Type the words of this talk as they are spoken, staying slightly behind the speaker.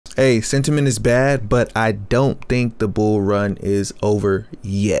Hey, sentiment is bad, but I don't think the bull run is over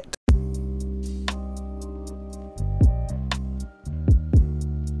yet.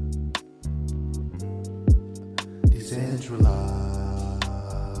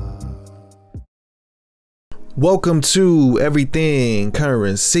 Welcome to Everything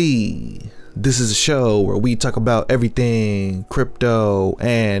Currency. This is a show where we talk about everything crypto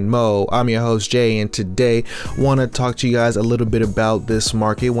and mo. I'm your host Jay, and today want to talk to you guys a little bit about this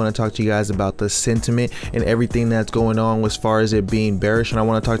market. Want to talk to you guys about the sentiment and everything that's going on as far as it being bearish, and I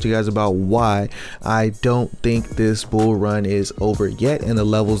want to talk to you guys about why I don't think this bull run is over yet and the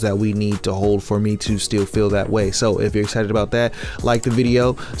levels that we need to hold for me to still feel that way. So if you're excited about that, like the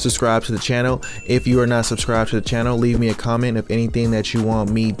video, subscribe to the channel. If you are not subscribed to the channel, leave me a comment of anything that you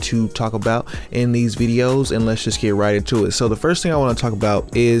want me to talk about in these videos, and let's just get right into it. So the first thing I want to talk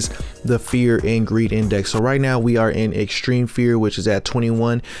about is the fear and greed index. So right now we are in extreme fear, which is at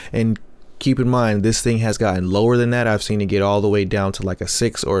 21, and keep in mind this thing has gotten lower than that. I've seen it get all the way down to like a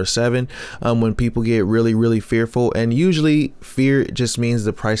 6 or a 7 when people get really fearful, and usually fear just means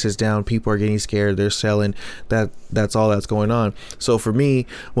the price is down, people are getting scared, they're selling. That's all that's going on. So for me,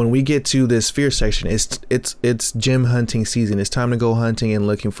 when we get to this fear section, it's gem hunting season. It's time to go hunting and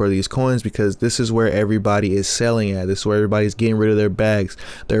looking for these coins, because this is where everybody is selling at. This is where everybody's getting rid of their bags.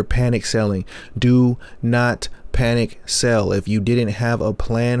 They're panic selling. Do not panic sell. If you didn't have a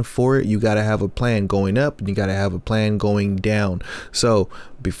plan for it, you got to have a plan going up and you got to have a plan going down. So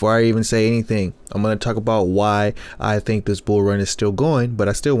before I even say anything, I'm going to talk about why I think this bull run is still going, but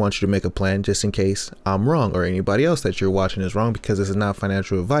I still want you to make a plan just in case I'm wrong or anybody else that you're watching is wrong, because this is not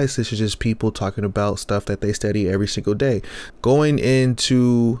financial advice. This is just people talking about stuff that they study every single day. Going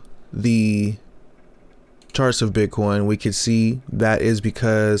into the charts of Bitcoin, we could see that is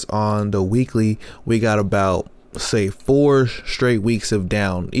because on the weekly we got about, say, 4 straight weeks of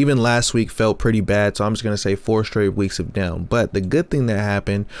down. Even last week felt pretty bad, so I'm just gonna say 4 straight weeks of down. But the good thing that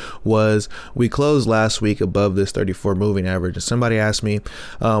happened was we closed last week above this 34 moving average, and somebody asked me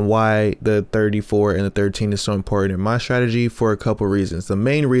why the 34 and the 13 is so important in my strategy, for a couple reasons. The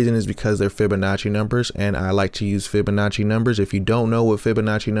main reason is because they're Fibonacci numbers, and I like to use Fibonacci numbers. If you don't know what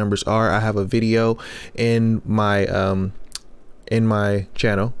Fibonacci numbers are, I have a video in my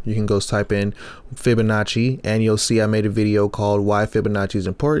channel. You can go type in Fibonacci and you'll see I made a video called Why Fibonacci is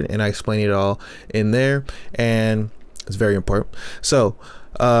Important, and I explain it all in there, and it's very important. So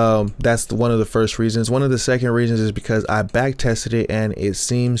that's one of the first reasons. One of the second reasons is because I back tested it and it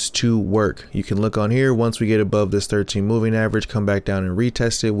seems to work. You can look on here. Once we get above this 13 moving average, come back down and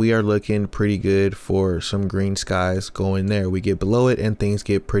retest it, we are looking pretty good for some green skies going there. We get below it and things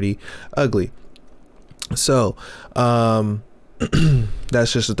get pretty ugly. So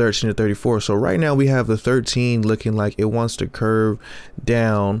that's just the 13 to 34. So right now we have the 13 looking like it wants to curve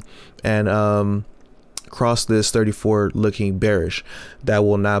down and cross this 34 looking bearish. That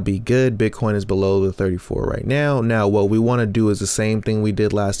will not be good. Bitcoin is below the 34 right now. Now what we want to do is the same thing we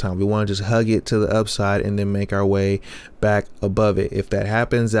did last time. We want to just hug it to the upside and then make our way back above it. If that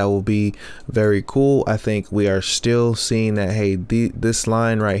happens, that will be very cool. I think we are still seeing that, hey, this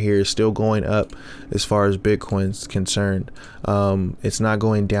line right here is still going up as far as Bitcoin's concerned. It's not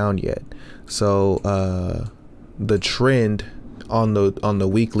going down yet. So the trend on the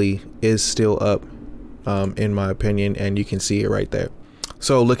weekly is still up, in my opinion, and you can see it right there.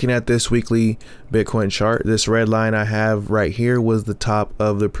 So looking at this weekly Bitcoin chart, this red line I have right here was the top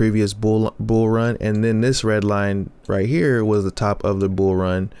of the previous bull run, and then this red line right here was the top of the bull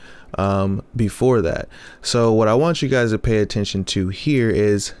run before that. So what I want you guys to pay attention to here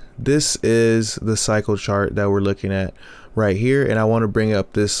is this is the cycle chart that we're looking at right here, and I want to bring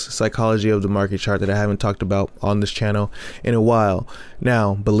up this psychology of the market chart that I haven't talked about on this channel in a while.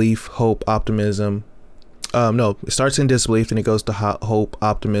 Now, belief, hope, optimism. No, it starts in disbelief, then it goes to hope,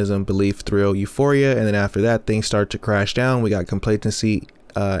 optimism, belief, thrill, euphoria, and then after that things start to crash down. We got complacency,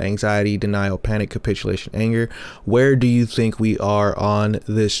 anxiety, denial, panic, capitulation, anger. Where do you think we are on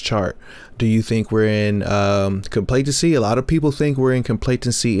this chart? Do you think we're in complacency? A lot of people think we're in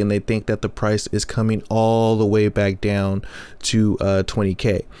complacency, and they think that the price is coming all the way back down to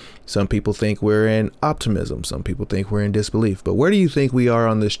 20K. Some people think we're in optimism. Some people think we're in disbelief. But where do you think we are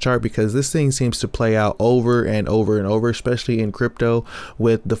on this chart? Because this thing seems to play out over and over and over, especially in crypto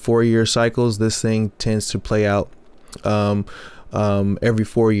with the 4-year cycles. This thing tends to play out every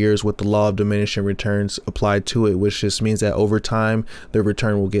 4 years with the law of diminishing returns applied to it, which just means that over time the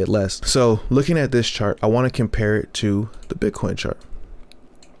return will get less. So looking at this chart, I want to compare it to the Bitcoin chart.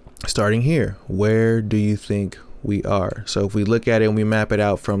 Starting here, where do you think we are? So if we look at it and we map it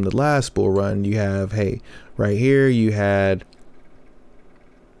out from the last bull run, you have, hey, right here you had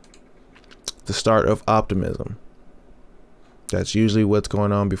the start of optimism. That's usually what's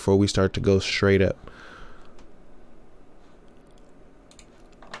going on before we start to go straight up.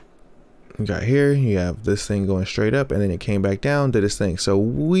 You got here, you have this thing going straight up, and then it came back down to this thing. So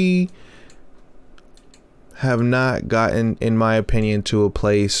we have not gotten, in my opinion, to a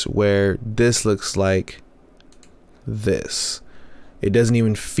place where this looks like this. It doesn't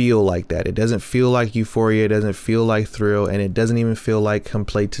even feel like that. It doesn't feel like euphoria. It doesn't feel like thrill, and it doesn't even feel like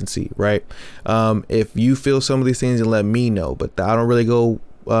complacency, right? If you feel some of these things, then let me know. But I don't really go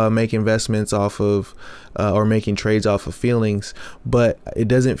make investments off of or making trades off of feelings, but it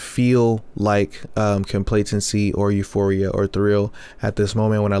doesn't feel like complacency or euphoria or thrill at this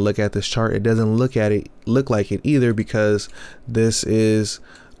moment. When I look at this chart, it doesn't look like it either, because this is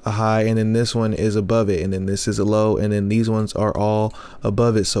a high, and then this one is above it, and then this is a low, and then these ones are all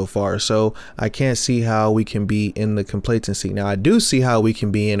above it so far. So I can't see how we can be in the complacency. Now I do see how we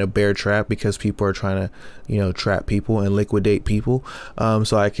can be in a bear trap, because people are trying to, you know, trap people and liquidate people.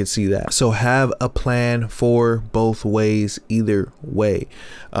 So I could see that. So have a plan for both ways, either way.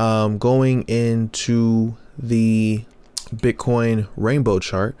 Going into the Bitcoin rainbow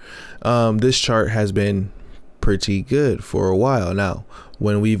chart, this chart has been pretty good for a while now.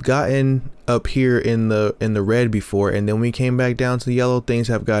 When we've gotten up here in the red before, and then we came back down to the yellow, things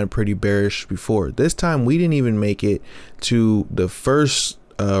have gotten pretty bearish before. This time we didn't even make it to the first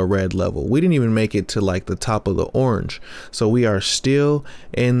red level. We didn't even make it to like the top of the orange. So we are still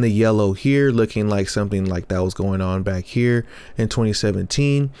in the yellow here, looking like something like that was going on back here in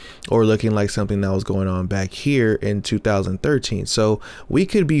 2017, or looking like something that was going on back here in 2013. So we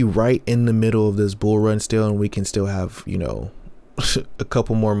could be right in the middle of this bull run still, and we can still have, you know, a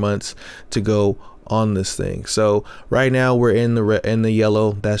couple more months to go on this thing. So right now we're in the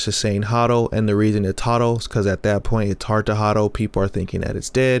yellow. That's just saying hodl, and the reason it's hodl is because at that point it's hard to hodl. People are thinking that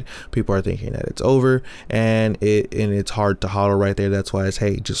it's dead, people are thinking that it's over, and it's hard to hodl right there. That's why it's,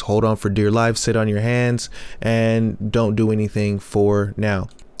 hey, just hold on for dear life, sit on your hands, and don't do anything for now.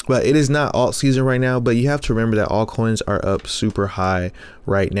 But it is not alt season right now, but you have to remember that altcoins are up super high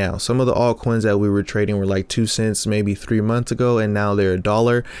right now. Some of the altcoins that we were trading were like 2 cents maybe 3 months ago, and now they're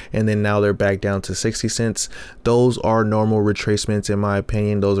 $1, and then now they're back down to 60 cents. Those are normal retracements, in my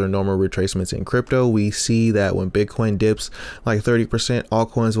opinion. Those are normal retracements in crypto. We see that when Bitcoin dips like 30%,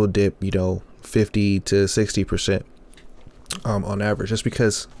 altcoins will dip, you know, 50 to 60% on average, just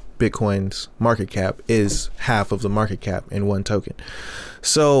because Bitcoin's market cap is half of the market cap in one token.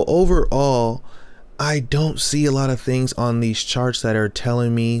 So overall, I don't see a lot of things on these charts that are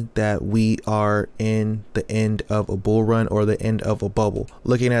telling me that we are in the end of a bull run or the end of a bubble.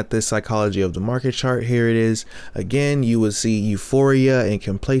 Looking at this psychology of the market chart, here it is again. You would see euphoria and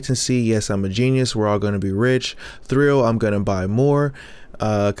complacency. Yes, I'm a genius, we're all going to be rich. Thrill, I'm going to buy more.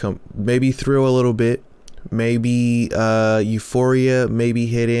 Maybe thrill a little bit. Maybe euphoria maybe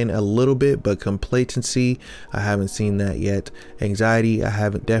hit in a little bit, but complacency, I haven't seen that yet. Anxiety, I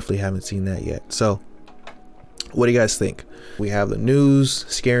definitely haven't seen that yet. So what do you guys think? We have the news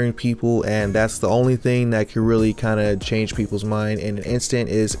scaring people, and that's the only thing that can really kind of change people's mind in an instant,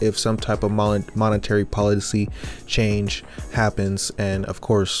 is if some type of monetary policy change happens. And of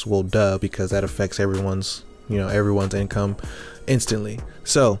course, well, duh, because that affects everyone's, you know, everyone's income instantly.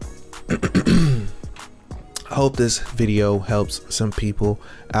 So I hope this video helps some people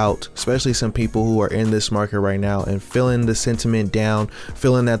out, especially some people who are in this market right now and feeling the sentiment down,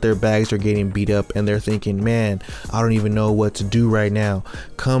 feeling that their bags are getting beat up, and they're thinking, man, I don't even know what to do right now.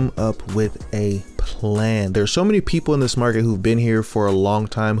 Come up with a plan. There's so many people in this market who've been here for a long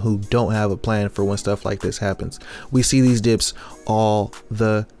time who don't have a plan for when stuff like this happens. We see these dips all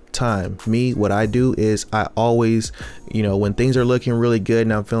the time. Me, what I do is I always, you know, when things are looking really good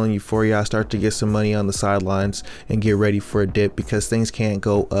and I'm feeling euphoria, I start to get some money on the sidelines and get ready for a dip, because things can't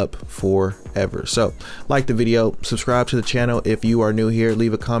go up forever. So like the video, subscribe to the channel if you are new here,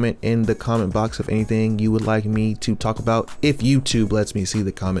 leave a comment in the comment box of anything you would like me to talk about, if YouTube lets me see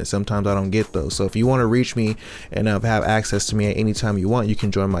the comments. Sometimes I don't get those. So if you want to reach me and have access to me at any time you want, you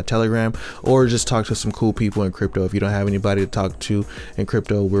can join my Telegram, or just talk to some cool people in crypto. If you don't have anybody to talk to in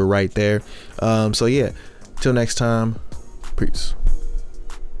crypto, we're right there. So yeah, till next time, peace.